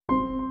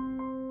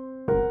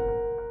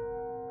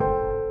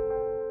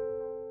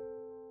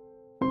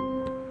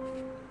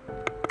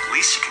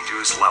least you can do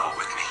is level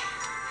with me.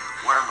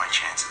 What are my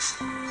chances?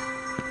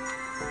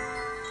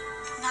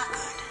 Not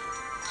good.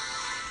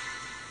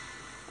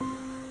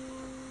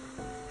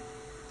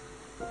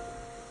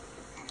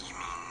 You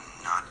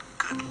mean not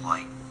good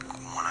like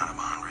 1 out of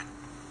 100?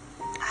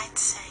 I'd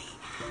say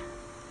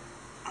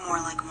more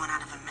like 1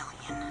 out of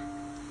 1,000,000.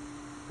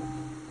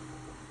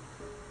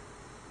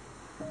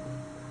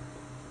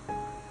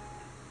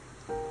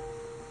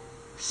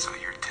 So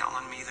you're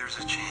telling me there's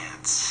a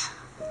chance?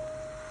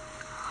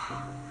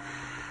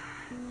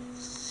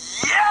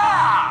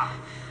 Yeah!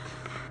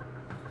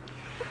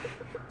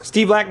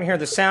 Steve Blackman here,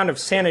 the sound of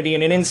sanity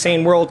in an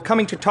insane world,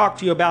 coming to talk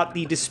to you about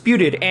the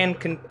disputed and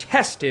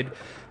contested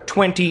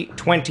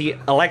 2020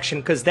 election,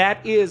 because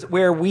that is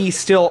where we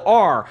still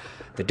are.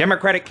 The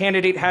Democratic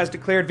candidate has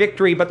declared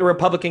victory, but the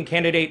Republican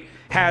candidate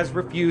has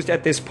refused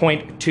at this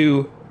point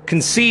to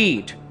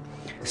concede,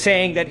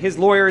 saying that his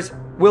lawyers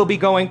will be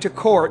going to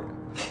court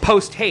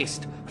post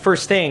haste,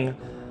 first thing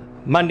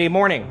Monday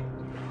morning.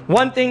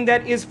 One thing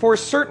that is for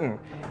certain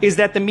is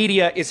that the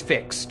media is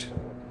fixed.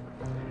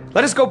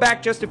 Let us go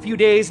back just a few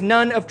days.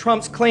 None of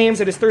Trump's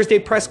claims at his Thursday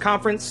press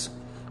conference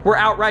were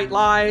outright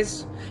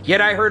lies.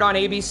 Yet I heard on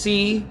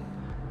ABC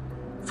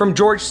from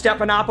George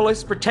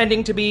Stephanopoulos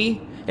pretending to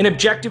be an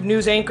objective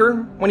news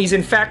anchor when he's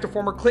in fact a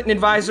former Clinton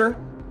advisor,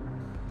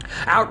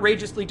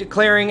 outrageously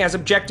declaring as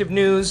objective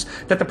news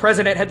that the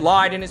president had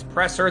lied in his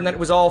presser and that it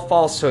was all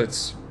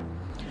falsehoods.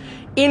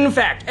 In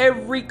fact,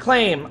 every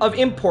claim of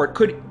import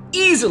could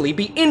easily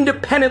be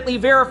independently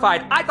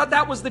verified. I thought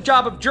that was the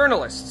job of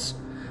journalists,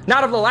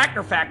 not of the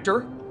Lackner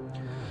factor,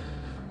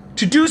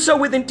 to do so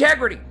with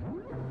integrity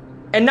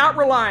and not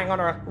relying on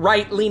a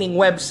right-leaning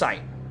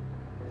website.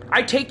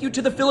 I take you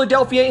to the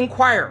Philadelphia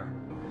Inquirer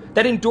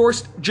that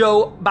endorsed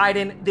Joe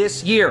Biden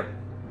this year.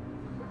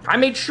 I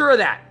made sure of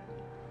that.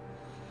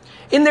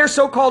 In their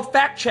so-called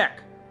fact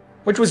check,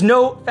 which was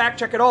no fact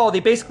check at all, they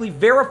basically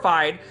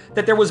verified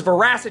that there was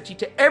veracity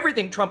to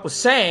everything Trump was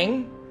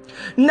saying.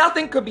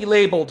 Nothing could be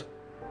labeled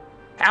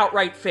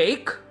outright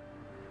fake,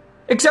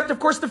 except, of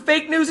course, the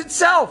fake news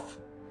itself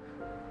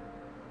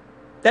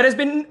that has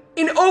been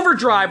in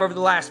overdrive over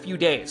the last few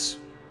days.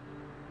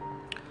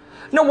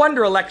 No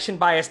wonder election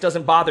bias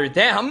doesn't bother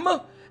them.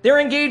 They're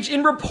engaged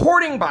in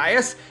reporting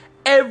bias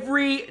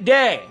every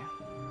day.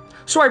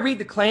 So I read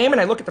the claim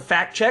and I look at the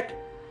fact check,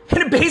 and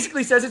it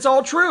basically says it's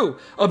all true.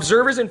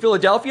 Observers in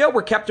Philadelphia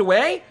were kept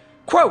away.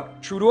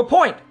 Quote, true to a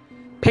point.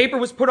 Paper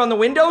was put on the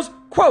windows.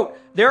 Quote,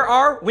 there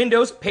are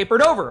windows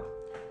papered over.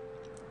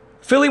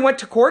 Philly went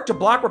to court to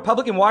block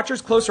Republican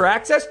watchers closer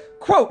access.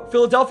 Quote,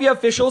 Philadelphia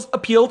officials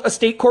appealed a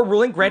state court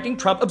ruling granting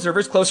Trump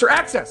observers closer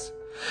access.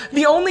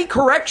 The only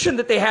correction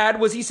that they had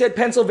was he said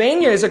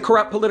Pennsylvania is a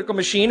corrupt political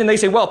machine, and they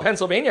say, well,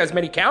 Pennsylvania has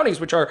many counties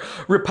which are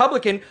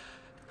Republican.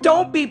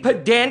 Don't be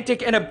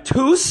pedantic and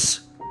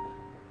obtuse.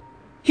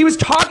 He was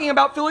talking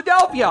about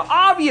Philadelphia,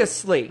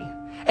 obviously.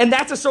 And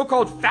that's a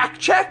so-called fact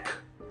check?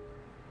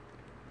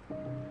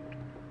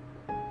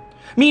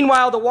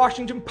 Meanwhile, the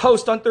Washington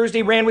Post on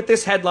Thursday ran with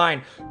this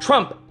headline: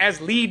 Trump,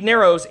 as lead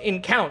narrows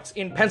in counts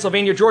in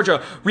Pennsylvania,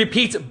 Georgia,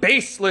 repeats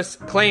baseless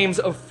claims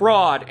of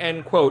fraud,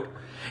 end quote.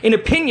 An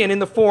opinion in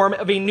the form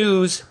of a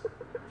news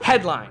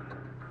headline.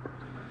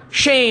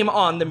 Shame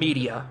on the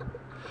media.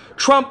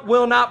 Trump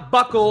will not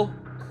buckle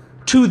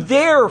to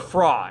their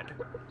fraud.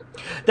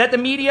 That the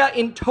media,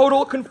 in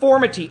total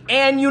conformity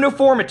and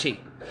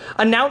uniformity,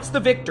 announced the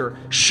victor,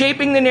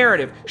 shaping the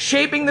narrative,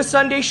 shaping the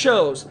Sunday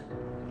shows,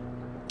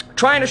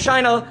 trying to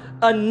shine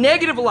a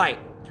negative light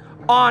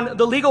on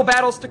the legal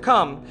battles to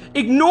come,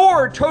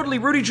 ignored totally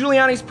Rudy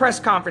Giuliani's press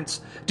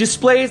conference,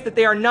 displays that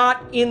they are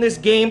not in this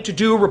game to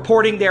do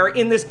reporting, they are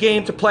in this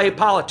game to play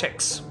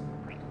politics.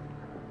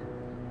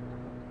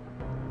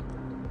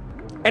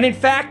 And in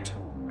fact,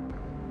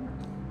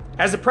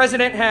 as the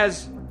president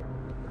has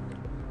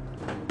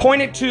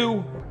pointed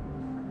to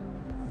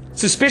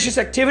suspicious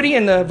activity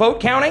in the vote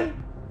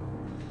counting,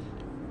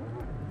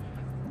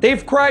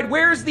 they've cried,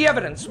 where's the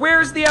evidence?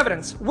 Where's the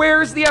evidence?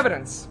 Where's the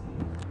evidence?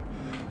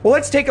 Well,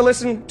 let's take a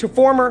listen to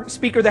former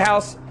Speaker of the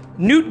House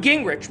Newt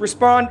Gingrich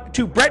respond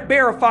to Bret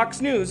Baier of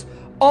Fox News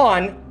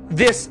on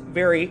this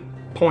very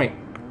point.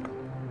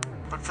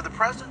 But for the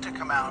president to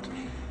come out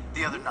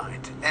the other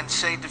night and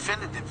say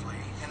definitively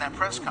in that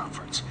press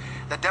conference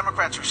that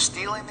Democrats are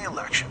stealing the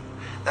election,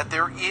 that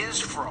there is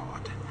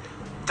fraud,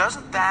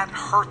 doesn't that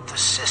hurt the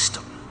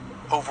system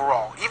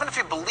overall? Even if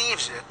he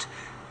believes it,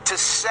 to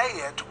say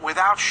it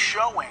without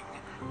showing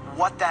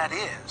what that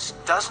is,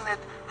 doesn't it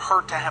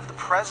hurt to have the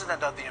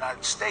President of the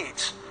United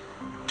States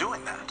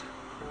doing that?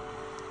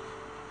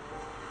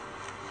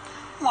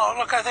 Well,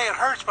 look, I think it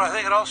hurts, but I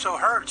think it also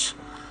hurts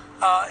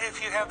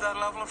if you have that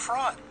level of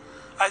fraud.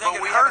 I think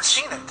But we it haven't hurts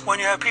seen it. when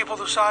you have people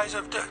the size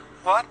of...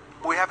 What?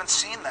 We haven't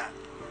seen that.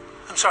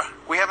 I'm sorry.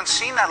 We haven't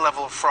seen that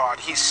level of fraud.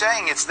 He's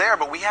saying it's there,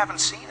 but we haven't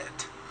seen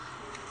it.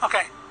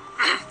 Okay.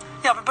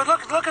 Yeah, but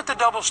look at the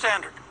double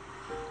standard.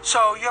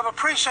 So you have a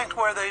precinct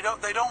where they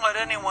don't let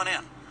anyone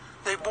in.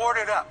 They board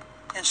it up.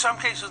 In some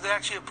cases, they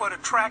actually put a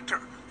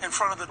tractor in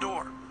front of the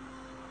door.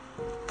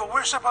 but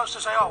we're supposed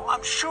to say, oh,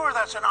 I'm sure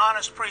that's an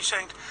honest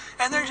precinct,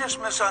 and they're just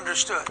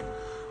misunderstood.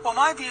 Well,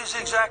 my view is the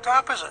exact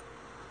opposite.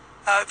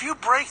 If you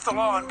break the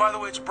law, and by the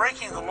way, it's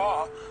breaking the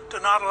law to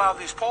not allow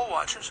these poll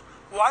watchers,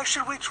 why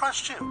should we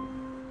trust you?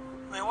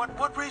 I mean,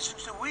 what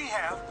reasons do we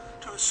have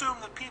to assume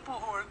that people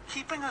who are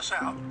keeping us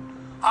out,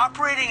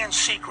 operating in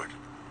secret,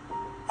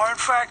 are in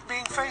fact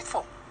being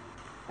faithful?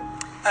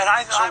 And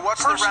I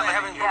what's the personally,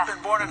 remedy? having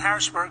been born in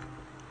Harrisburg,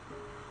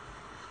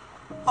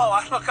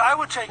 look, I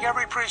would take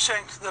every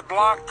precinct that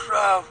blocked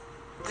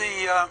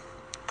the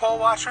poll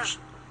watchers,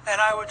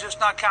 and I would just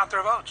not count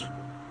their votes.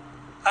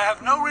 I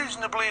have no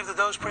reason to believe that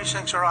those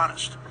precincts are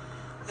honest.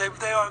 They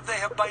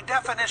have by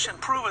definition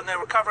proven they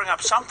were covering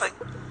up something.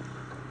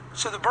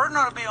 So the burden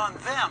ought to be on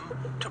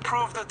them to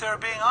prove that they're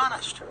being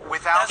honest.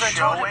 Without As I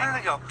told you a showing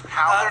minute ago,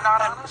 how they're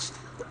not honest?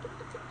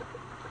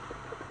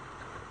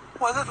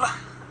 Well,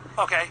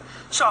 okay.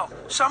 So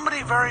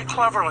somebody very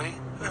cleverly,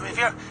 I mean,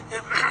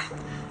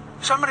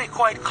 somebody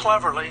quite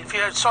cleverly, if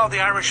you saw The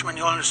Irishman,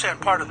 you'll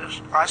understand part of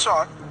this. I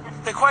saw it.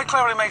 They quite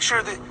cleverly make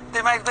sure that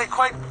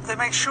they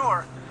make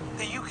sure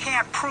that you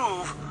can't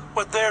prove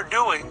what they're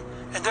doing,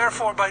 and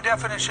therefore, by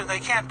definition, they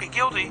can't be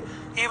guilty,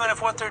 even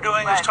if what they're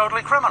doing is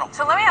totally criminal.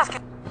 So let me ask you.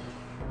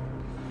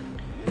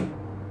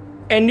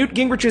 And Newt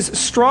Gingrich's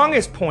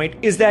strongest point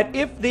is that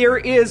if there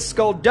is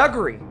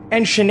skullduggery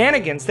and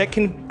shenanigans that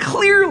can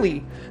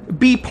clearly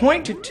be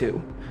pointed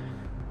to,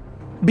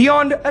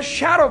 beyond a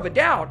shadow of a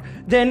doubt,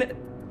 then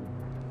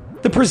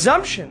the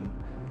presumption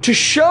to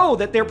show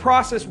that their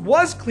process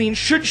was clean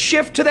should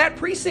shift to that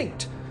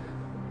precinct,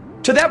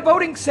 to that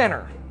voting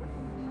center.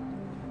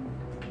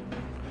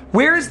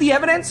 Where is the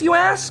evidence, you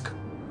ask?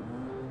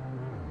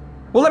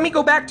 Well, let me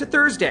go back to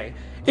Thursday.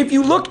 If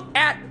you look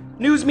at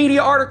news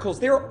media articles,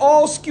 they're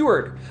all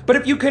skewered. But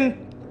if you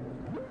can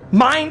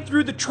mine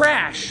through the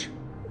trash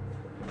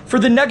for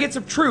the nuggets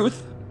of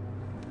truth,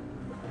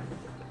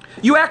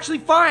 you actually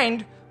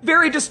find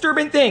very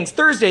disturbing things.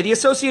 Thursday, the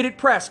Associated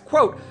Press,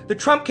 quote, the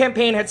Trump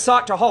campaign had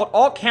sought to halt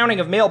all counting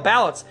of mail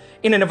ballots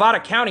in a Nevada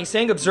county,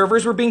 saying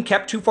observers were being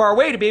kept too far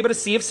away to be able to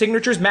see if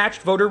signatures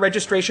matched voter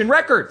registration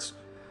records.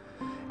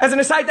 As an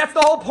aside, that's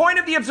the whole point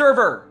of the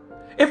observer.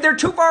 If they're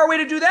too far away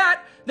to do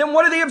that, then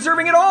what are they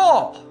observing at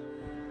all?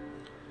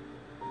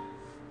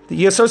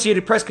 The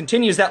Associated Press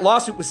continues, that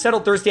lawsuit was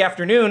settled Thursday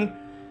afternoon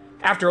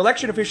after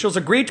election officials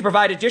agreed to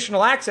provide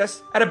additional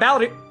access at a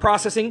ballot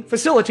processing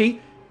facility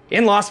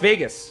in Las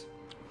Vegas.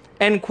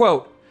 End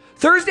quote.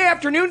 Thursday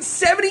afternoon,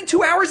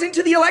 72 hours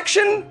into the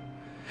election?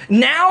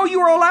 Now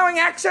you are allowing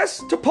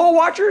access to poll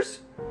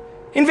watchers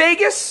in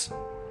Vegas?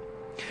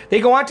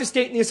 They go on to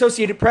state in the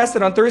Associated Press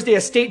that on Thursday,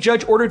 a state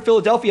judge ordered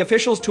Philadelphia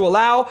officials to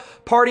allow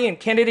party and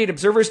candidate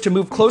observers to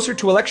move closer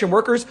to election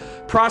workers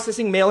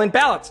processing mail-in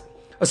ballots.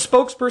 A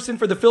spokesperson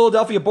for the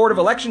Philadelphia Board of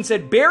Elections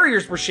said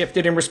barriers were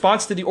shifted in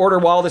response to the order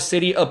while the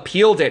city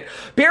appealed it.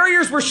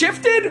 Barriers were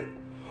shifted?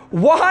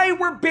 Why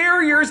were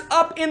barriers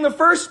up in the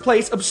first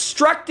place,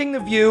 obstructing the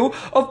view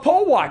of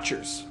poll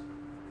watchers?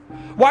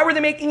 Why were they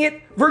making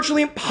it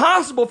virtually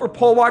impossible for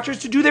poll watchers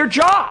to do their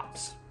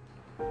jobs?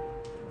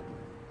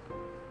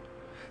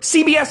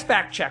 CBS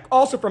fact check,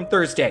 also from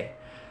Thursday.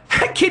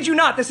 I kid you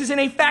not, this is in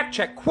a fact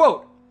check.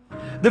 Quote,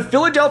 the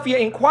Philadelphia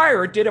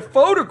Inquirer had a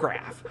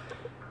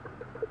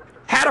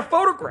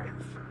photograph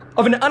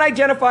of an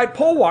unidentified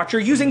poll watcher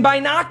using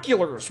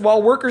binoculars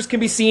while workers can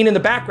be seen in the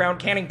background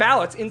canning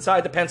ballots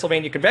inside the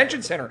Pennsylvania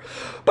Convention Center.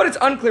 But it's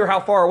unclear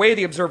how far away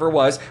the observer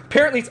was.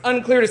 Apparently it's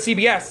unclear to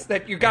CBS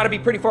that you've got to be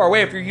pretty far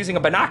away if you're using a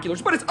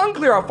binoculars, but it's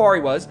unclear how far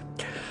he was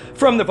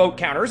from the vote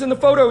counters, and the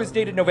photo is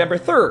dated November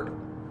 3rd.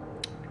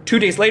 2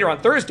 days later on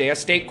Thursday, a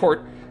state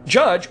court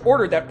judge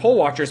ordered that poll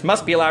watchers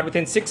must be allowed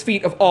within 6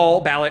 feet of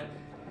all ballot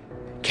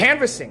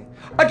canvassing.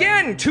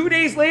 Again, 2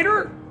 days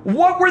later,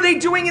 what were they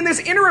doing in this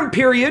interim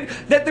period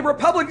that the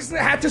Republicans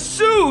had to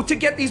sue to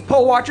get these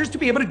poll watchers to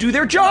be able to do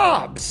their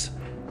jobs?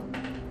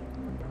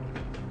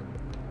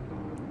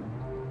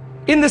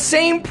 In the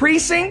same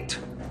precinct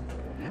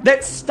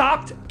that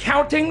stopped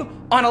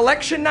counting on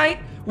election night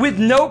with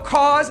no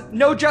cause,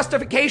 no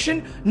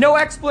justification, no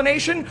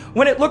explanation,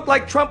 when it looked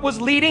like Trump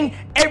was leading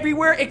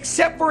everywhere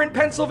except for in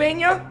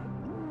Pennsylvania?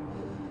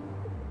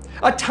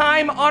 A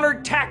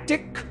time-honored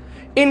tactic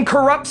in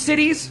corrupt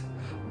cities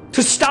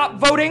to stop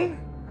voting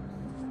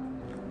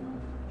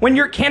when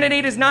your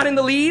candidate is not in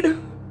the lead?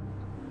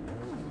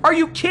 Are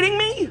you kidding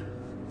me?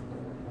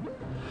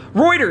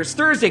 Reuters,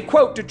 Thursday,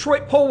 quote,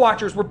 Detroit poll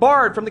watchers were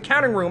barred from the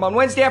counting room on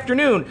Wednesday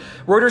afternoon.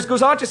 Reuters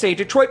goes on to say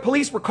Detroit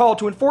police were called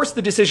to enforce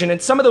the decision,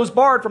 and some of those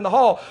barred from the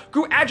hall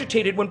grew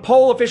agitated when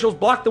poll officials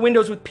blocked the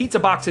windows with pizza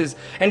boxes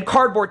and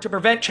cardboard to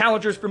prevent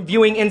challengers from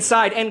viewing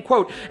inside, end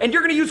quote. And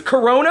you're going to use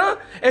Corona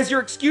as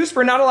your excuse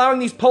for not allowing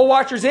these poll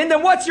watchers in?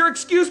 Then what's your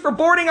excuse for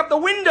boarding up the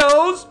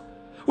windows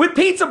with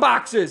pizza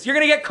boxes? You're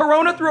going to get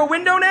Corona through a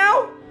window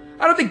now?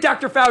 I don't think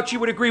Dr. Fauci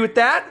would agree with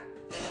that.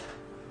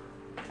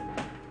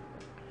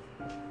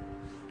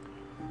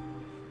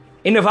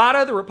 In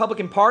Nevada, the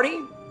Republican Party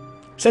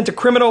sent a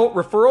criminal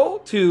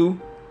referral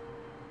to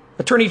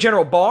Attorney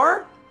General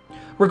Barr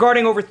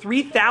regarding over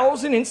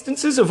 3,000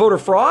 instances of voter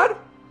fraud.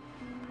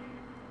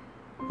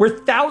 where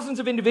thousands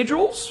of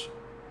individuals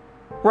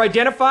were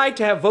identified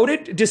to have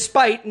voted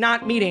despite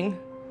not meeting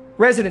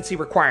residency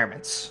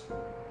requirements.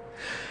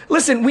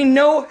 Listen, we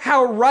know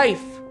how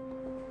rife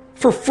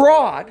for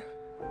fraud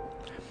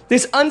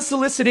this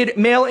unsolicited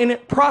mail-in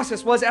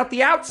process was at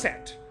the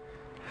outset.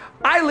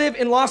 I live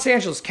in Los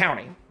Angeles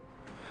County,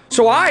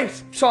 so I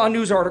saw a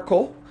news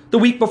article the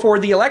week before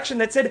the election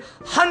that said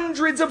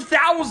hundreds of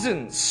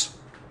thousands,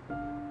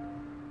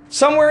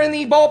 somewhere in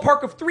the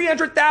ballpark of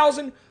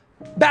 300,000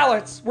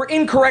 ballots were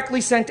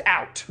incorrectly sent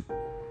out.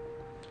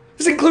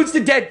 This includes the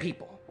dead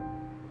people.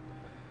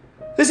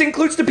 This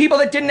includes the people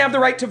that didn't have the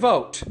right to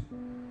vote.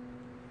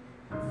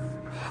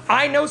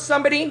 I know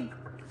somebody,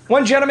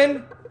 one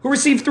gentleman, who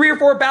received 3 or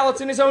 4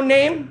 ballots in his own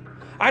name.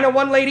 I know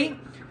one lady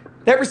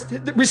that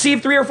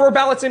received 3 or 4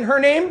 ballots in her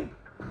name.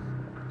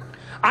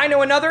 I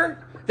know another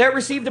that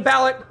received a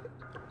ballot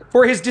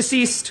for his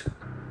deceased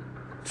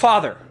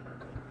father.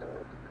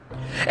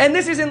 And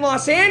this is in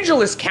Los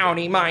Angeles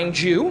County, mind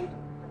you,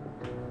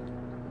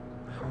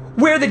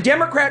 where the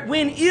Democrat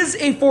win is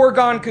a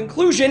foregone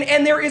conclusion,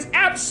 and there is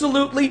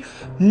absolutely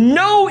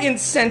no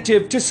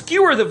incentive to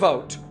skewer the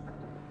vote,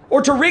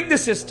 or to rig the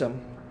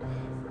system,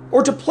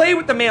 or to play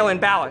with the mail-in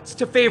ballots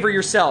to favor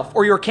yourself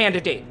or your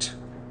candidate.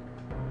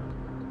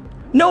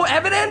 No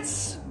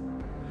evidence?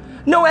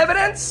 No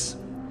evidence?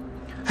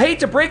 I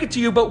hate to break it to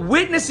you, but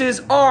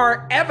witnesses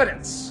are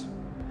evidence.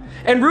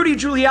 And Rudy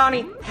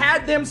Giuliani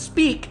had them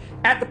speak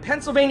at the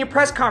Pennsylvania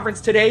press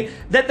conference today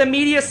that the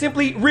media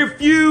simply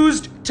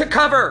refused to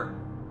cover.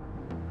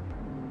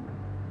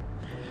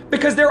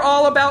 Because they're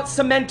all about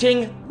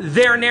cementing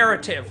their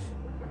narrative.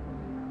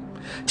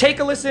 Take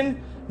a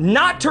listen,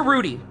 not to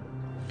Rudy,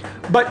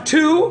 but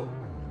 2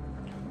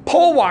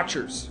 poll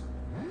watchers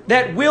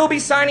that will be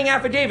signing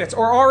affidavits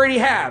or already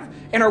have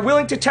and are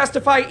willing to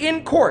testify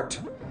in court,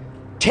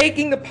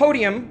 taking the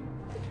podium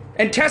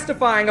and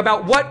testifying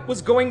about what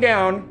was going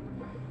down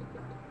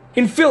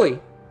in Philly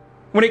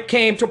when it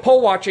came to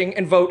poll watching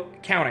and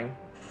vote counting.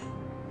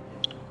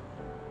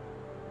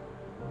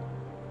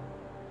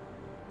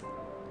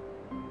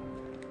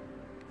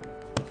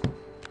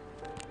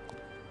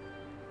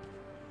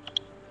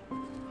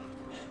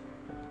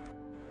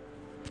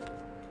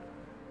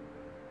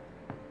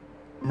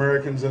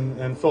 Americans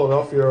in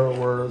Philadelphia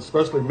were,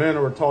 especially men,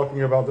 were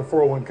talking about the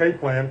 401k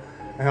plan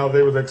and how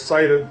they were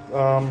excited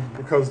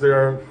because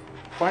their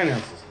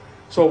finances.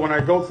 So when I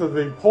go to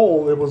the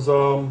poll, it was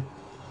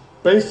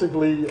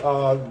basically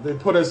they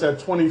put us at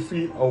 20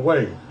 feet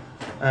away,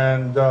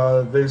 and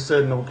they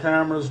said no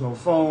cameras, no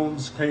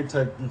phones,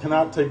 you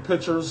cannot take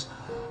pictures.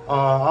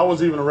 I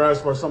was even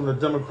harassed by some of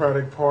the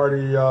Democratic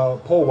Party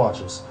poll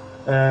watchers,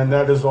 and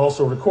that is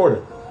also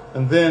recorded.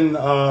 And then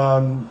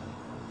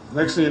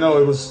next thing you know,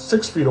 it was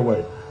 6 feet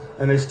away,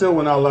 and they still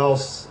would not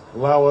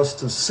allow us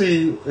to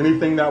see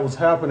anything that was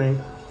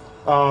happening.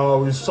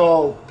 We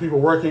saw people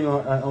working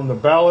on the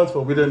ballots,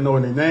 but we didn't know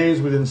any names.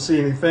 We didn't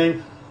see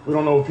anything. We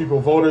don't know if people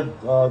voted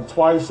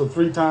twice or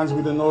 3 times.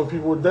 We didn't know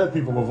if dead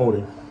people were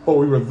voting. But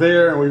we were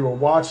there and we were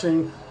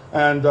watching,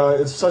 and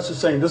it's such a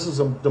shame. This is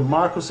a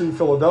democracy,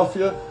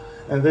 Philadelphia,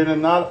 and they did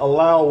not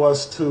allow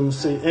us to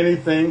see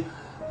anything,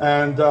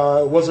 and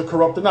was it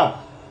corrupt or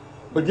not?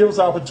 But give us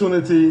the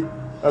opportunity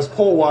as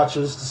poll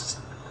watchers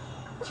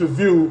to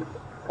view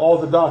all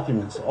the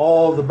documents,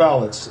 all the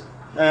ballots.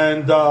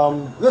 And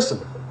listen,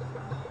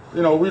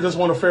 you know, we just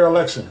want a fair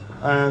election.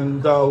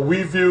 And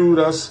we viewed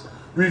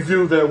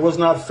that it was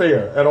not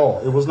fair at all.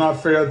 It was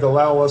not fair to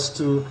allow us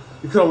to,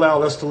 you could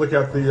allow us to look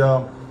at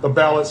the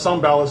ballots, some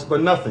ballots,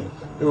 but nothing.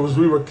 It was,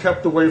 we were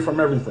kept away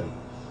from everything.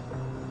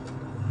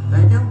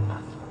 Thank you.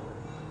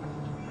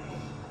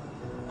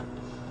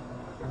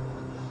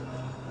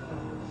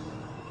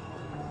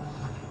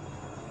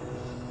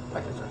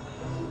 Thank you, sir.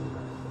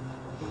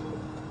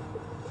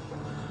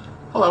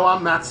 Hello,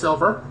 I'm Matt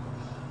Silver.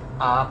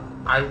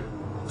 I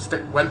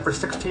went for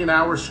 16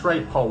 hours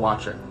straight poll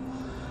watching.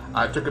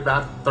 It took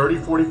about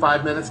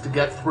 30-45 minutes to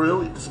get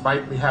through,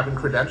 despite me having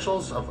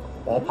credentials of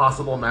all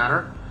possible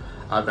manner.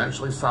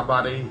 Eventually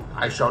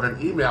I showed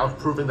an email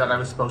proving that I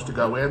was supposed to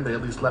go in. They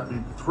at least let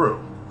me through.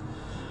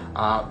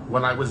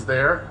 When I was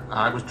there,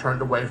 I was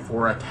turned away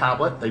for a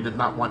tablet. They did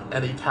not want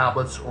any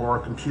tablets or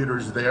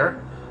computers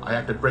there. I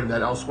had to bring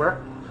that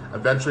elsewhere.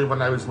 Eventually,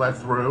 when I was let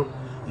through,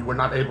 you were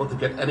not able to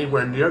get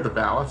anywhere near the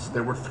ballots.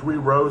 There were 3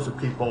 rows of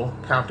people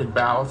counting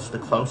ballots. The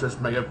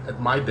closest at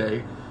my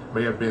day,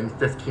 may have been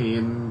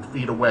 15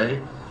 feet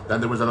away. Then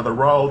there was another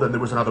row, then there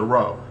was another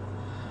row.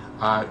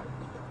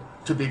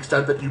 To the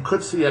extent that you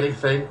could see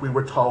anything, we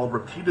were told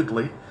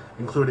repeatedly,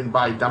 including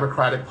by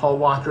Democratic poll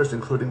watchers,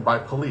 including by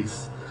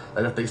police,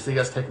 that if they see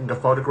us taking a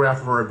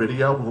photograph or a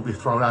video, we'll be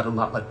thrown out and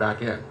not let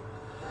back in.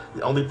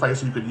 The only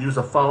place you could use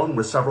a phone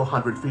was several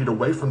hundred feet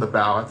away from the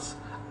ballots.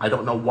 I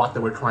don't know what they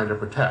were trying to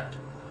protect.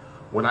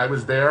 When I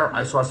was there,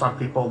 I saw some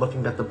people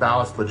looking at the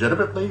ballots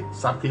legitimately.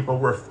 Some people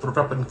were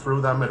flipping through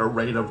them at a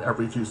rate of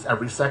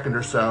every second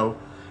or so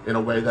in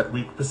a way that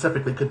we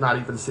specifically could not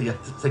even see a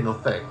single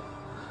thing.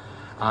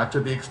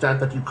 To the extent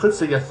that you could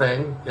see a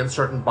thing in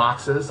certain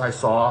boxes, I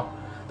saw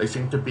They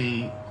seem to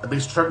be, at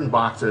least certain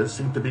boxes,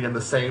 seem to be in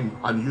the same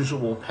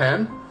unusual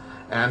pen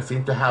and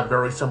seem to have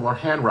very similar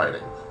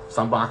handwriting.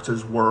 Some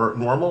boxes were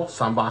normal,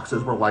 some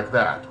boxes were like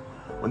that.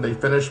 When they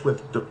finished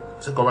with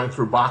going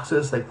through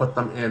boxes, they put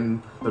them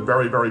in the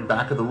very, very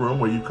back of the room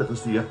where you couldn't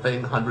see a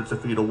thing hundreds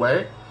of feet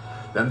away.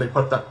 Then they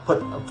put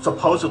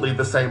supposedly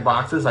the same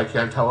boxes, I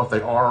can't tell if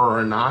they are or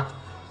are not,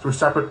 through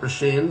separate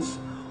machines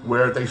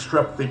where they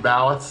strip the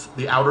ballots,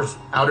 the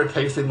outer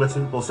casing with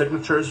simple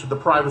signatures to the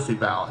privacy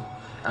ballot.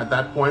 At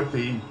that point,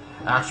 the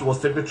actual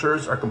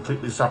signatures are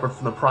completely separate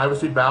from the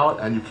privacy ballot,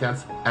 and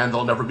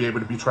they'll never be able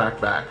to be tracked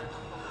back.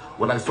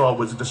 What I saw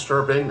was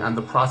disturbing, and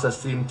the process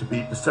seemed to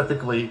be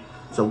specifically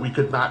so we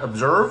could not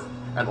observe,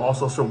 and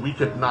also so we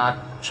could not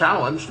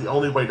challenge. The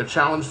only way to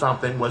challenge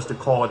something was to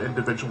call an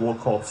individual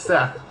called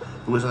Seth,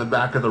 who was in the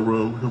back of the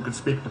room, who could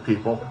speak to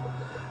people.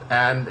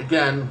 And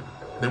again,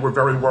 they were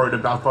very worried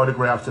about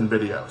photographs and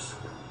videos.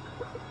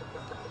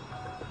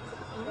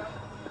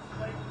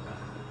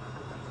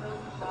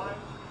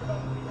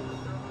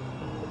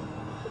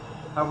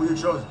 How were you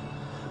chosen?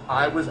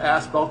 I was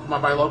asked both by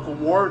my local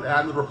ward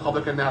and the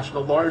Republican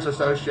National Lawyers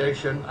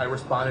Association. I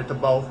responded to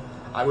both.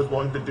 I was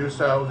willing to do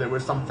so. There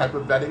was some type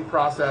of vetting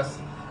process,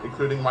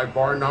 including my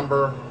bar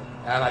number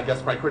and I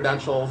guess my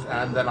credentials,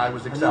 and then I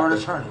was accepted. And you're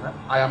an attorney, right?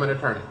 I am an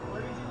attorney.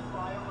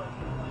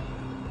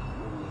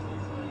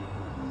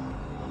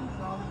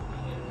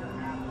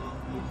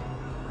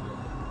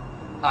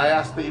 I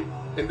asked the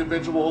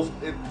individuals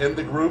in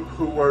the group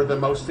who were the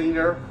most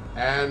senior,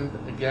 and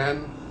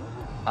again,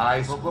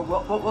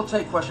 We'll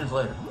take questions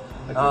later.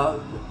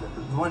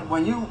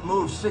 When you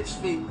moved 6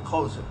 feet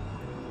closer,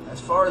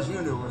 as far as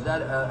you knew, was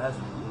that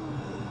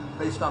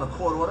based on a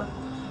court order?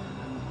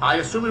 I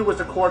assume it was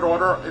a court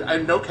order.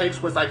 In no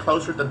case was I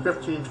closer than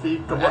 15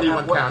 feet from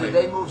anyone counting.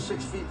 Did they move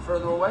 6 feet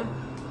further away?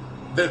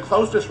 The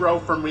closest row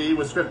for me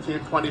was 15,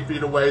 20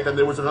 feet away. Then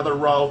there was another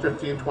row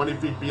 15, 20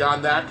 feet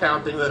beyond that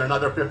counting, then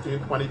another 15,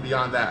 20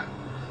 beyond that.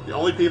 The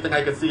only thing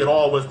I could see at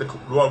all was the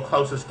row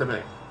closest to me.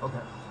 Okay.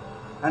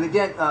 And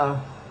again,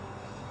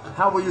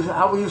 how were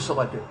you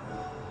selected?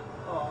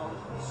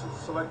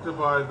 Selected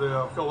by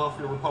the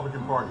Philadelphia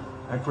Republican Party.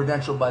 And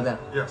credentialed by them?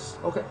 Yes.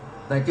 Okay,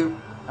 thank you.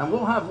 And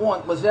we'll have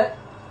one. Lizette,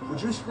 would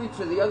you speak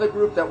for the other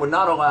group that were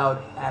not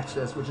allowed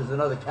access, which is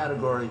another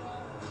category?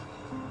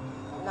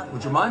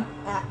 Would you mind?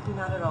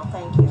 Not at all,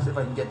 thank you. See if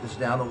I can get this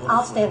down a little.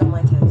 I'll stand on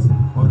my toes.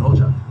 Well, hold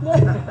you.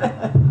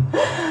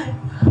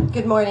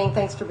 Good morning,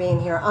 thanks for being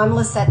here. I'm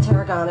Lisette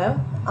Tarragano.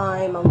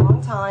 I'm a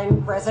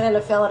longtime resident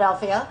of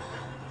Philadelphia.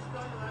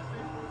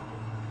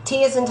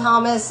 T as in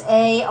Thomas,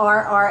 Arragano.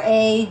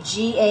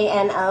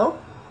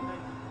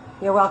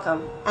 You're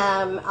welcome.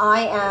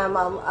 I am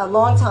a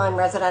longtime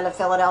resident of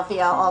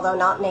Philadelphia, although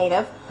not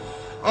native.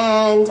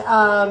 And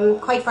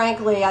quite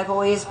frankly, I've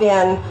always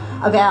been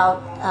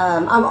about,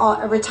 I'm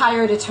a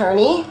retired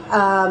attorney,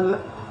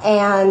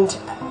 and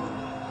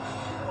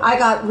I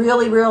got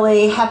really,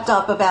 really hepped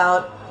up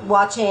about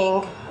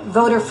watching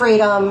voter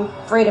freedom,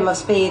 freedom of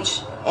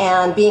speech,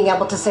 and being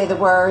able to say the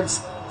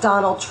words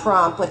Donald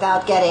Trump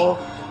without getting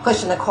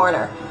pushed in the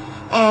corner.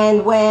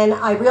 And when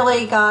I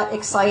really got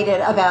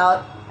excited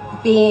about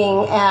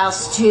being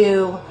asked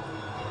to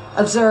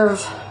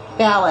observe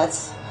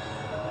ballots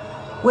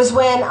was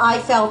when I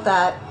felt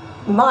that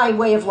my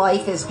way of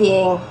life is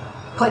being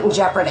put in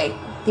jeopardy.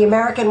 The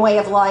American way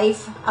of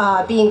life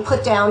being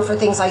put down for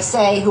things I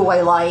say, who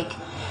I like,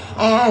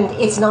 and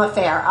it's not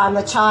fair. I'm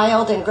the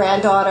child and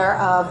granddaughter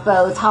of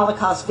both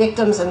Holocaust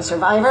victims and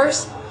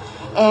survivors,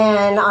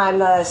 and I'm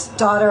the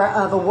daughter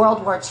of a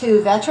World War II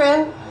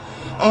veteran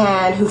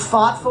and who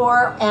fought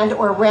for and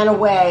or ran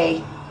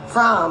away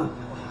from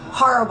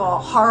horrible,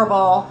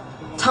 horrible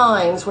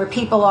times where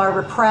people are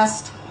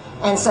repressed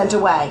and sent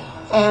away.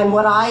 And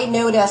what I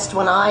noticed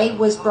when I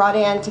was brought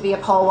in to be a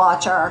poll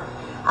watcher,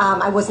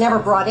 I was never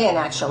brought in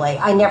actually.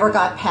 I never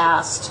got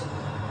past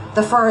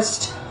the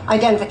first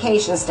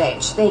identification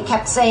stage. They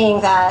kept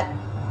saying that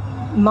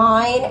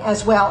mine,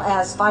 as well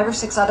as 5 or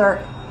 6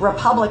 other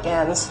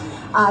Republicans,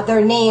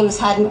 their names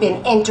hadn't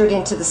been entered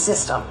into the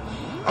system.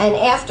 And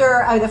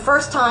after the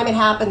first time it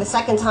happened, the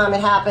second time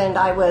it happened,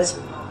 I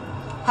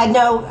had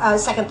no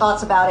second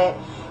thoughts about it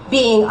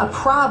being a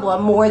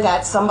problem, more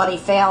that somebody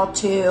failed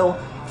to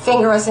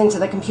finger us into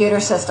the computer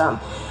system.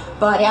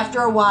 But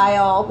after a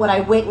while, what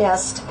I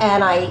witnessed,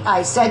 and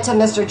I said to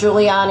Mr.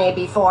 Giuliani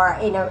before,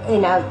 in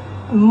a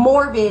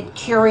morbid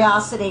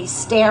curiosity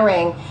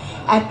staring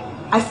at,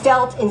 I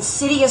felt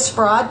insidious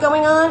fraud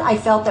going on. I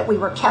felt that we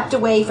were kept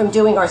away from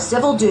doing our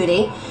civil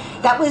duty.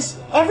 That was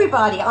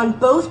everybody on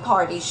both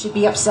parties should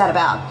be upset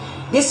about.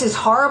 This is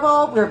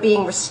horrible. We're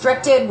being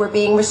restricted. We're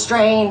being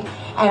restrained.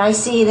 And I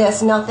see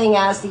this nothing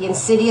as the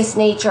insidious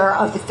nature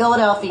of the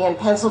Philadelphia and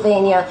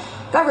Pennsylvania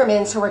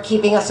governments who are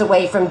keeping us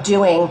away from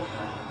doing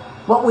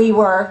what we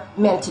were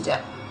meant to do.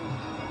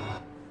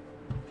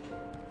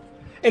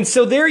 And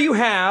so there you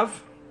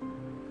have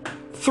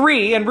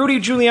 3, and Rudy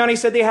Giuliani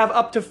said they have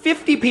up to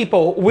 50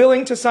 people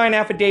willing to sign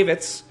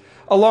affidavits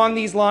along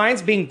these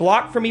lines, being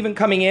blocked from even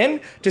coming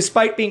in,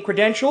 despite being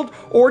credentialed,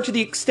 or to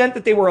the extent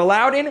that they were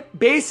allowed in,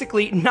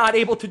 basically not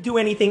able to do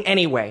anything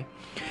anyway.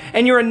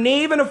 And you're a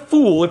knave and a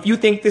fool if you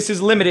think this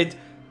is limited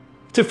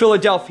to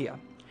Philadelphia,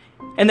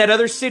 and that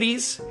other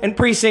cities and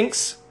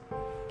precincts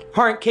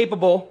aren't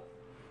capable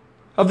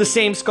of the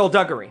same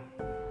skullduggery.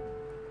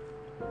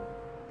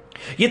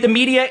 Yet the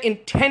media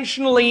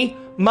intentionally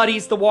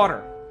muddies the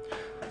water.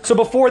 So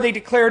before they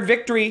declared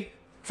victory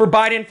for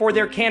Biden for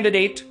their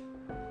candidate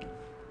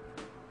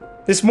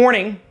this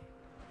morning,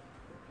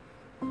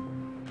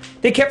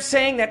 they kept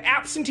saying that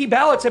absentee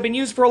ballots have been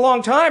used for a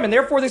long time, and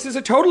therefore this is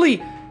a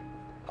totally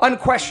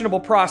unquestionable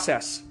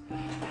process.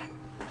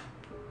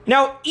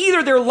 Now,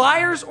 either they're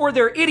liars or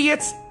they're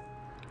idiots,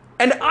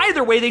 and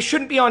either way, they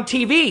shouldn't be on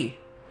TV.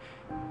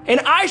 And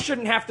I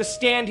shouldn't have to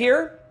stand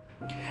here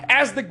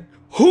as the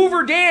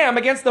Hoover Dam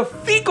against the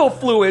fecal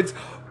fluids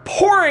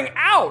pouring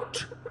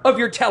out of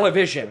your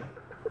television.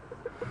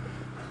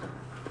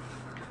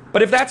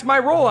 But if that's my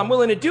role, I'm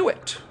willing to do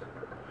it.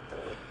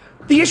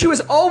 The issue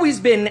has always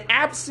been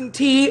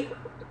absentee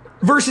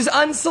versus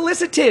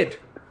unsolicited.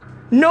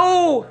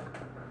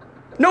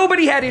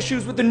 Nobody had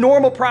issues with the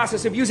normal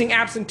process of using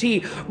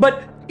absentee,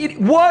 but it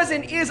was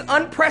and is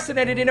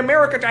unprecedented in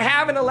America to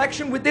have an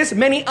election with this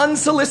many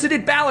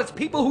unsolicited ballots,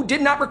 people who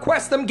did not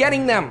request them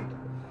getting them,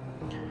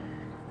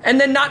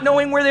 and then not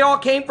knowing where they all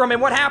came from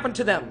and what happened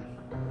to them.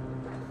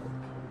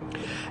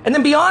 And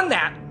then beyond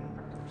that,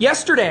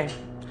 yesterday,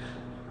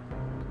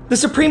 the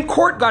Supreme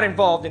Court got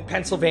involved in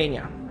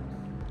Pennsylvania.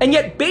 And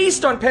yet,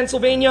 based on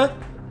Pennsylvania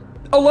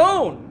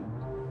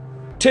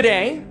alone,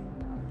 today,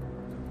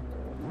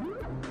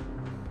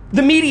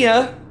 the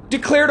media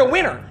declared a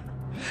winner,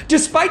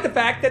 despite the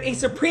fact that a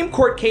Supreme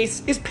Court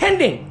case is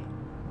pending.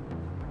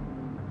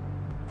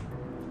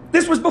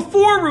 This was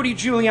before Rudy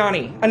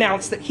Giuliani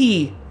announced that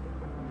he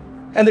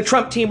and the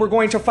Trump team were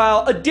going to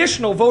file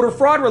additional voter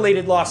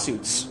fraud-related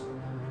lawsuits.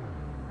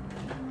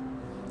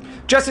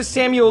 Justice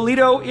Samuel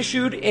Alito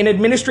issued an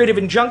administrative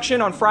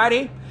injunction on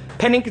Friday,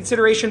 pending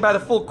consideration by the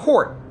full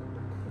court.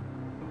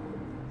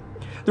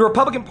 The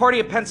Republican Party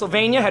of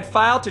Pennsylvania had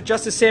filed to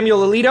Justice Samuel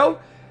Alito,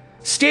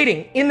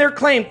 stating in their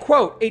claim,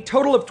 quote, a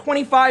total of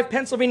 25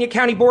 Pennsylvania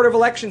County Board of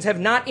Elections have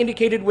not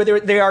indicated whether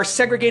they are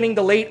segregating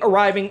the late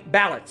arriving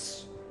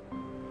ballots,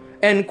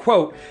 end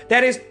quote.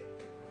 That is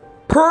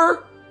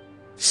per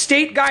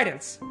state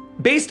guidance.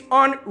 Based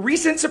on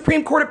recent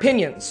Supreme Court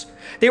opinions,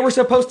 they were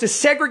supposed to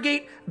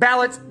segregate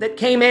ballots that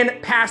came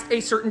in past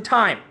a certain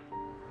time,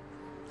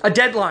 a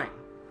deadline.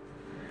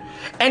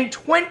 And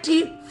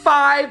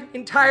 25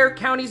 entire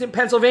counties in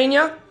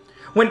Pennsylvania,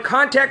 when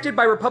contacted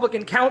by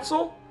Republican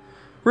counsel,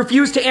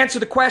 refused to answer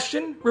the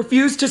question,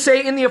 refused to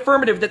say in the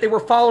affirmative that they were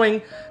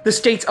following the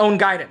state's own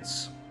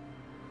guidance.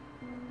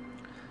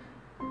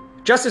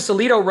 Justice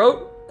Alito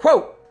wrote,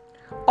 quote,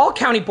 all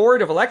county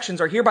board of elections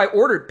are hereby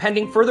ordered,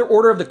 pending further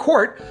order of the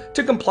court,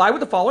 to comply with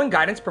the following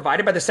guidance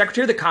provided by the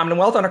Secretary of the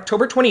Commonwealth on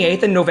October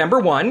 28th and November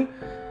 1.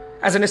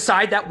 As an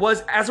aside, that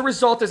was as a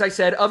result, as I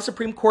said, of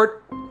Supreme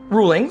Court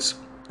rulings.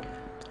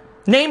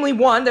 Namely,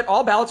 1, that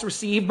all ballots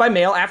received by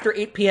mail after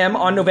 8 p.m.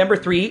 on November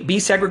 3 be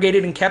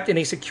segregated and kept in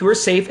a secure,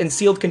 safe, and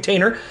sealed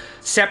container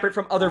separate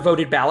from other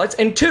voted ballots.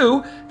 And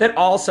 2, that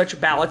all such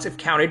ballots, if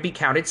counted, be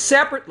counted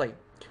separately.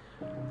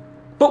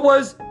 But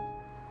was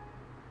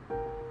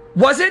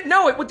it?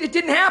 No, it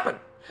didn't happen.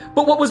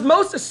 But what was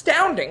most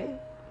astounding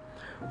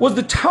was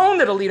the tone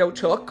that Alito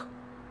took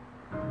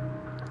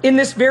in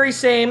this very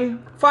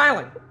same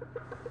filing,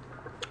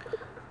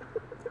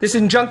 this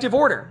injunctive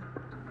order.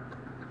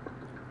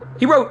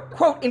 He wrote,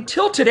 quote,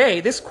 until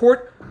today, this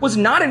court was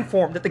not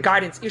informed that the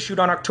guidance issued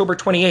on October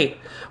 28,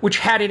 which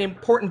had an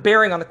important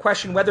bearing on the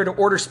question whether to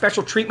order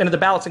special treatment of the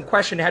ballots in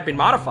question had been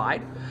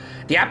modified.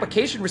 The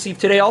application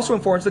received today also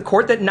informs the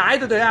court that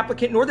neither the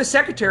applicant nor the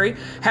secretary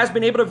has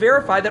been able to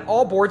verify that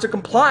all boards are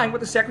complying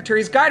with the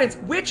secretary's guidance,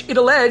 which it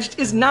alleged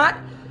is not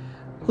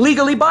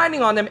legally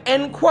binding on them,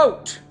 end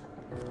quote.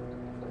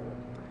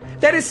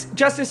 That is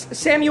Justice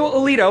Samuel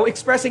Alito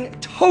expressing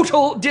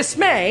total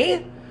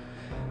dismay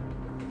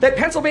that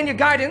Pennsylvania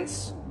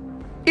guidance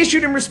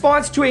issued in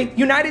response to a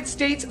United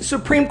States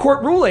Supreme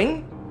Court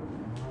ruling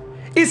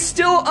is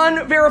still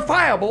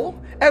unverifiable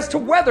as to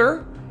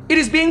whether it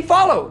is being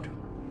followed.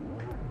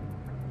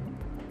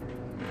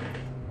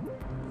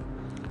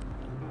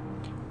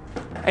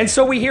 And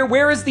so we hear,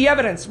 where is the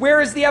evidence? Where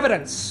is the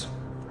evidence?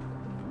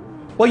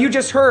 Well, you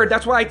just heard.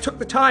 That's why I took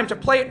the time to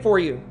play it for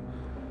you.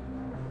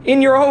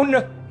 In your own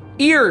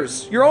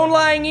ears, your own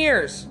lying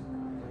ears.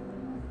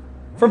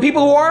 From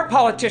people who aren't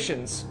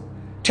politicians,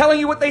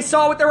 telling you what they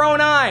saw with their own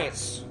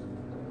eyes.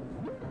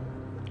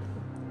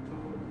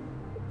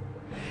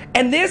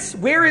 And this,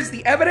 where is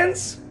the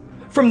evidence?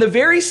 From the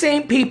very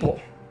same people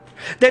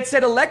that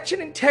said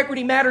election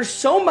integrity matters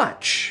so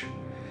much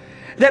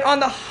that on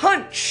the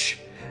hunch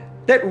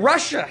that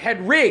Russia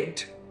had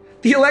rigged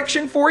the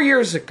election 4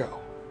 years ago,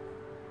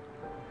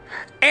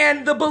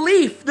 and the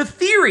belief, the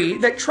theory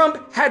that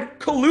Trump had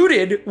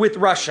colluded with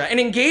Russia and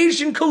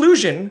engaged in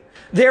collusion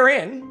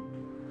therein,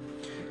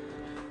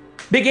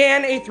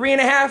 began a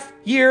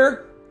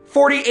 3.5-year,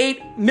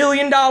 $48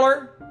 million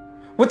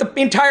with the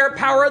entire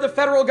power of the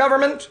federal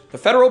government, the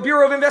Federal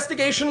Bureau of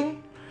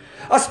Investigation,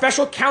 a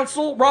special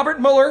counsel,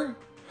 Robert Mueller,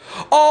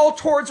 all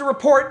towards a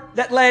report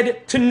that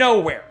led to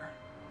nowhere.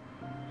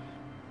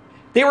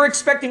 They were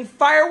expecting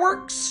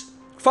fireworks,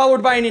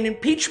 followed by an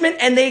impeachment,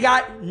 and they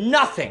got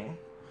nothing.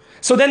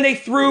 So then they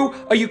threw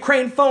a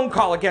Ukraine phone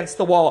call against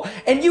the wall.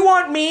 And you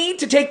want me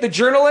to take the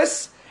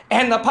journalists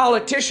and the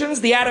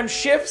politicians, the Adam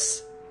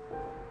Schiffs,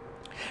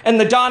 and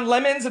the Don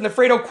Lemons and the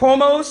Fredo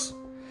Cuomos,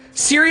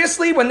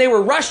 seriously when they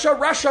were Russia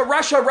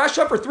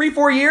for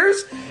 3-4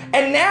 years?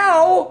 And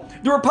now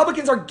the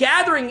Republicans are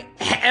gathering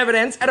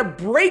evidence at a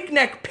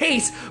breakneck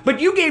pace, but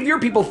you gave your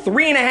people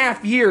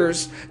 3.5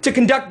 years to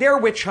conduct their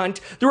witch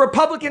hunt. The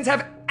Republicans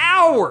have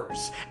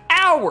hours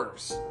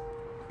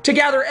to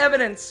gather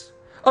evidence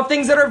of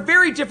things that are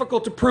very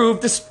difficult to prove,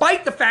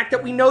 despite the fact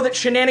that we know that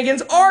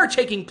shenanigans are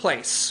taking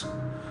place.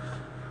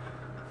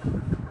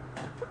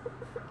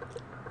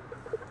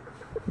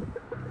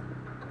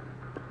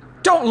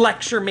 Don't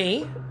lecture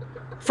me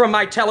from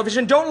my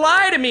television. Don't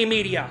lie to me,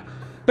 media.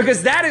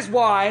 Because that is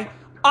why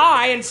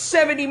I and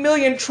 70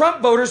 million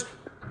Trump voters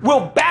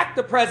will back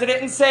the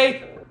president and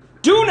say,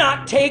 do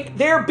not take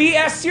their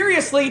BS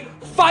seriously.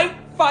 Fight,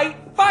 fight,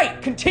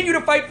 fight. Continue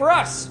to fight for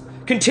us.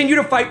 Continue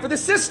to fight for the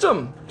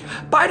system.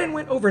 Biden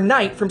went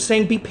overnight from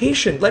saying, be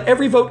patient, let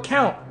every vote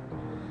count,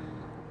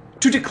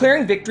 to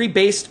declaring victory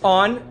based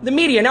on the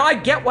media. Now, I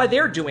get why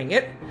they're doing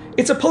it.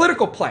 It's a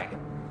political play.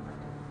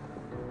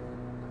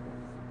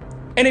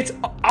 And it's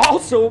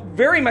also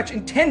very much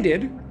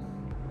intended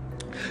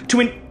to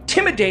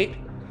intimidate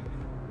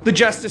the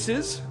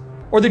justices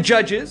or the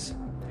judges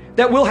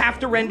that will have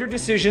to render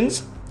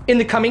decisions in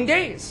the coming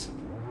days.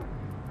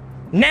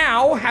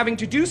 Now, having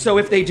to do so,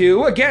 if they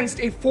do, against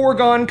a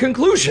foregone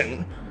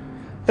conclusion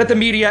that the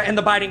media and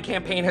the Biden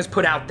campaign has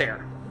put out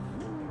there.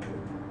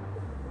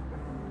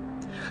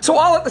 So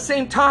all at the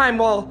same time,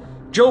 while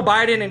Joe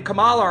Biden and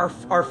Kamala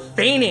are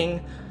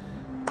feigning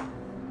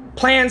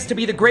plans to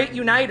be the great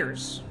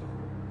uniters,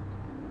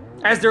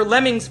 as their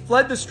lemmings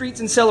fled the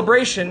streets in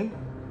celebration,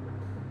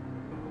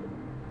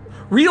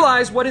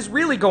 realize what is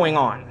really going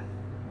on.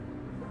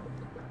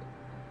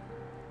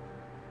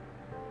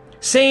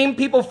 Same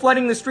people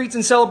flooding the streets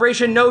in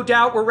celebration, no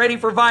doubt, were ready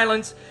for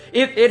violence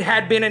if it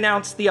had been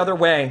announced the other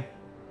way.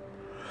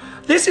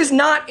 This is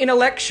not an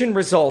election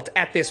result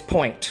at this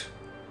point.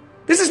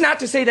 This is not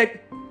to say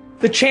that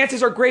the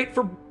chances are great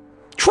for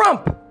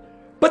Trump,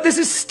 but this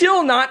is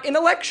still not an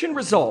election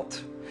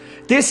result.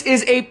 This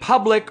is a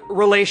public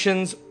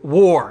relations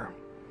war.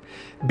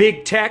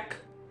 Big tech,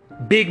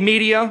 big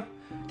media,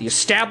 the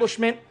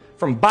establishment,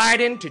 from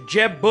Biden to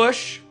Jeb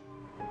Bush,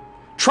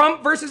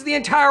 Trump versus the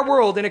entire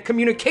world in a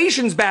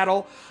communications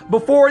battle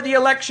before the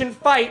election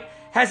fight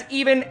has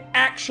even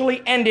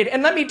actually ended.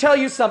 And let me tell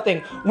you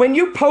something. When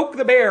you poke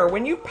the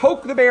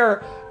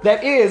bear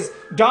that is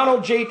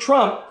Donald J.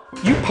 Trump,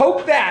 you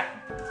poke that,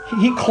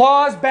 he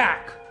claws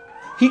back.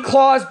 He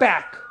claws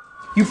back.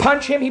 You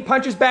punch him, he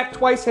punches back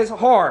twice as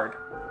hard.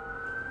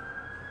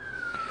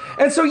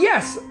 And so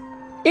yes,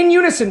 in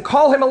unison,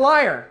 call him a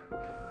liar.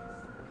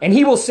 And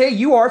he will say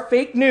you are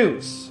fake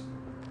news.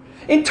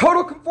 In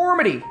total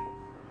conformity,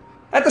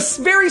 at the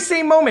very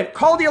same moment,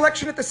 call the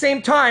election at the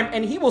same time,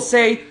 and he will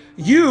say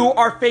you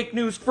are fake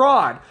news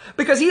fraud.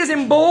 Because he is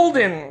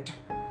emboldened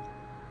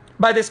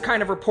by this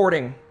kind of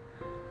reporting,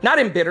 not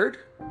embittered.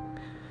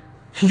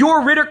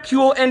 Your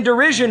ridicule and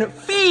derision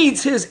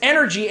feeds his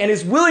energy and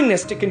his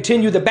willingness to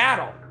continue the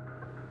battle.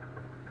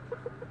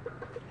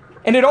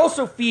 And it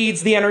also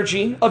feeds the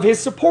energy of his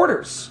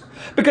supporters.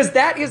 Because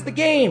that is the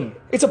game.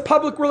 It's a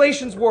public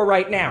relations war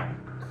right now.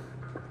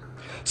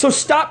 So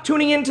stop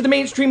tuning into the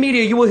mainstream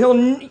media. You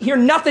will hear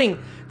nothing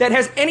that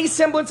has any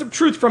semblance of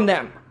truth from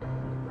them.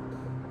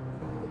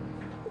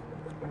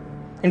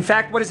 In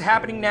fact, what is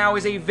happening now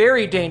is a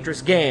very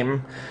dangerous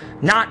game,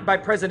 not by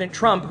President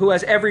Trump, who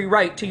has every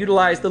right to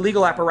utilize the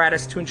legal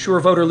apparatus to ensure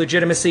voter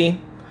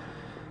legitimacy,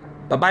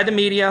 but by the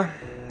media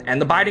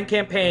and the Biden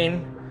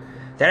campaign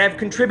that have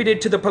contributed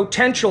to the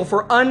potential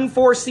for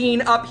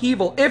unforeseen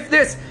upheaval. If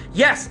this,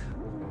 yes,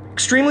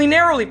 extremely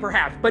narrowly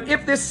perhaps, but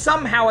if this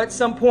somehow at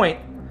some point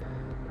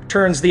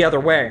turns the other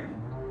way.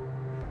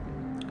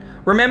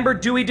 Remember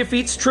Dewey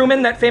Defeats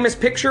Truman, that famous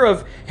picture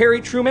of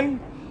Harry Truman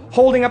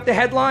holding up the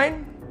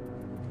headline?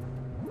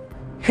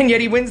 And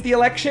yet he wins the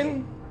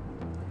election?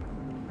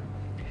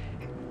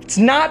 It's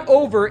not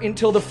over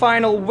until the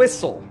final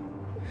whistle.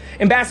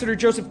 Ambassador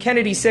Joseph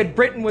Kennedy said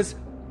Britain was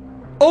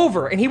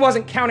over, and he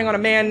wasn't counting on a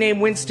man named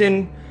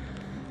Winston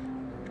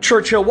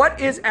Churchill. What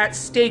is at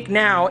stake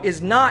now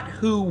is not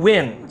who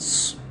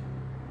wins,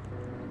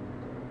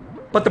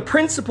 but the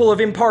principle of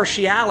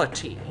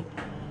impartiality.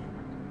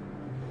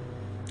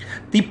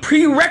 The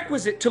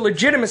prerequisite to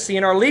legitimacy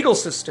in our legal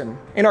system,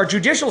 in our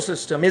judicial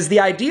system, is the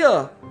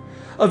idea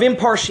of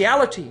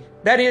impartiality.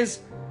 That is,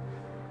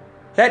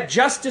 that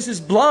justice is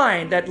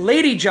blind, that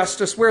Lady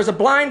Justice wears a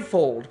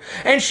blindfold,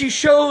 and she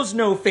shows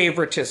no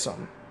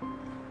favoritism.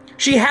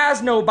 She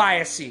has no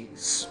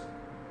biases.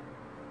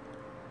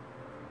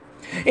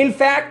 In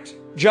fact,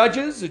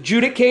 judges,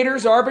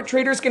 adjudicators,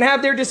 arbitrators can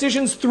have their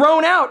decisions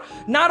thrown out,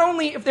 not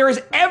only if there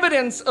is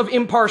evidence of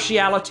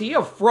impartiality,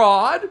 of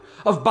fraud,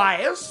 of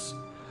bias,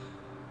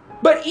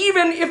 but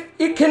even if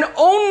it can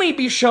only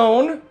be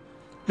shown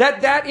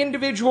that that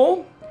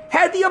individual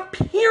had the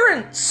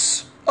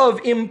appearance of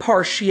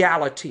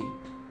impartiality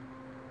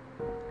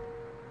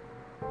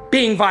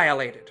being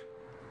violated.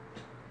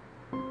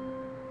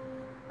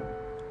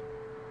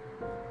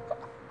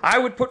 I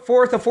would put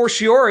forth a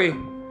fortiori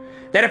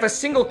that if a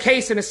single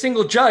case and a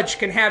single judge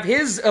can have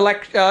his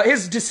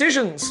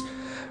decisions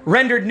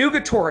rendered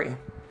nugatory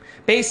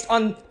based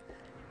on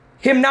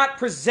him not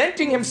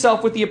presenting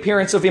himself with the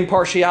appearance of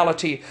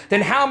impartiality,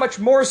 then how much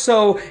more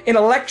so in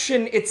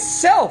election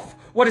itself,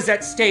 what is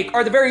at stake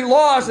are the very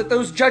laws that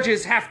those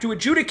judges have to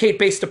adjudicate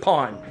based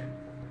upon.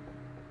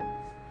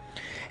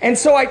 And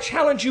so I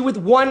challenge you with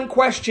one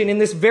question in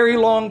this very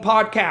long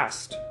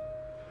podcast.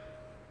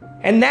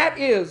 And that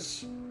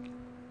is,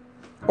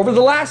 over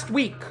the last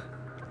week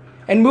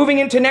and moving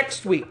into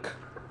next week,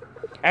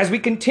 as we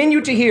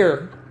continue to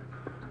hear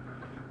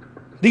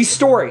these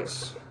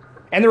stories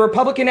and the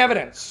Republican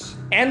evidence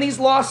and these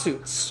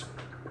lawsuits,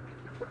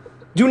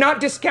 do not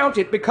discount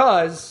it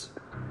because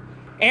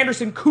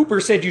Anderson Cooper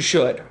said you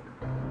should.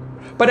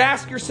 But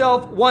ask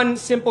yourself one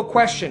simple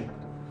question.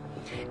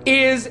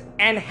 Is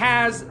and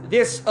has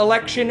this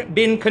election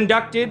been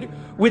conducted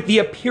with the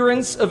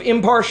appearance of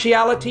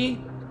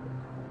impartiality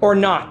or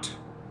not?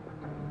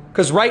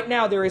 Because right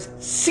now there is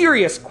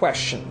serious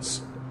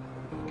questions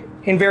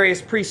in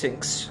various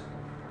precincts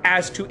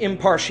as to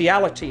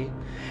impartiality.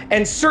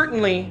 And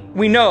certainly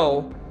we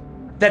know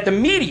that the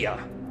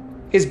media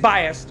is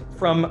biased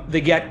from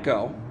the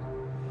get-go.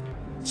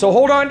 So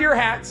hold on to your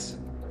hats.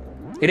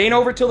 It ain't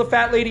over till the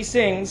fat lady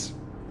sings.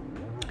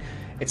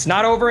 It's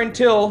not over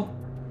until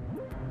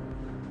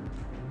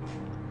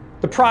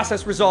the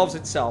process resolves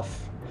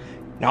itself.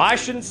 Now, I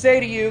shouldn't say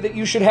to you that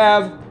you should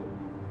have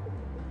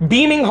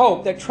beaming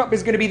hope that Trump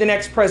is going to be the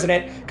next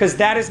president, because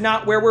that is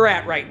not where we're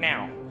at right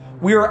now.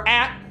 We are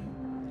at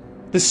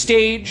the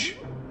stage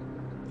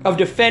of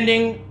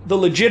defending the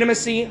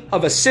legitimacy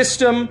of a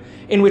system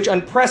in which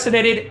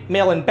unprecedented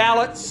mail-in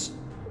ballots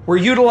were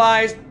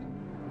utilized,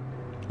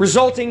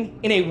 resulting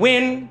in a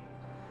win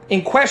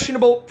in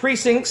questionable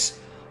precincts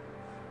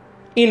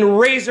in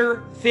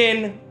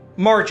razor-thin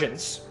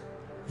margins.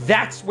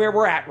 That's where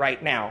we're at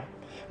right now.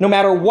 No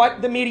matter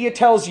what the media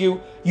tells you,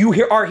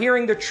 you are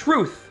hearing the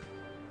truth,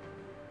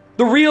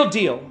 the real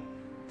deal.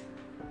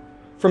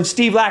 From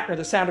Steve Lackner,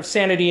 The Sound of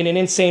Sanity in an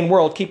Insane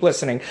World. Keep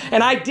listening.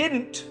 And I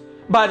didn't,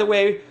 by the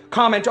way,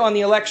 comment on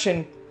the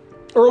election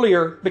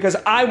earlier because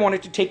I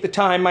wanted to take the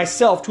time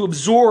myself to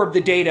absorb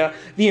the data,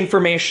 the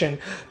information,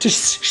 to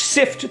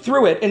sift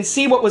through it and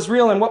see what was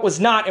real and what was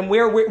not and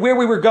where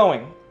we were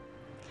going.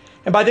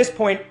 And by this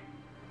point,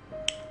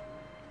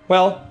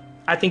 well,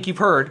 I think you've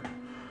heard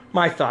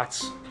my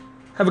thoughts.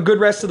 Have a good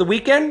rest of the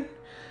weekend,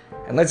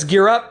 and let's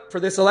gear up for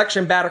this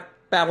election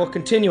battle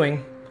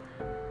continuing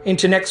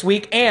into next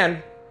week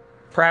and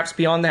perhaps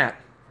beyond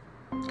that.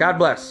 God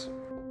bless.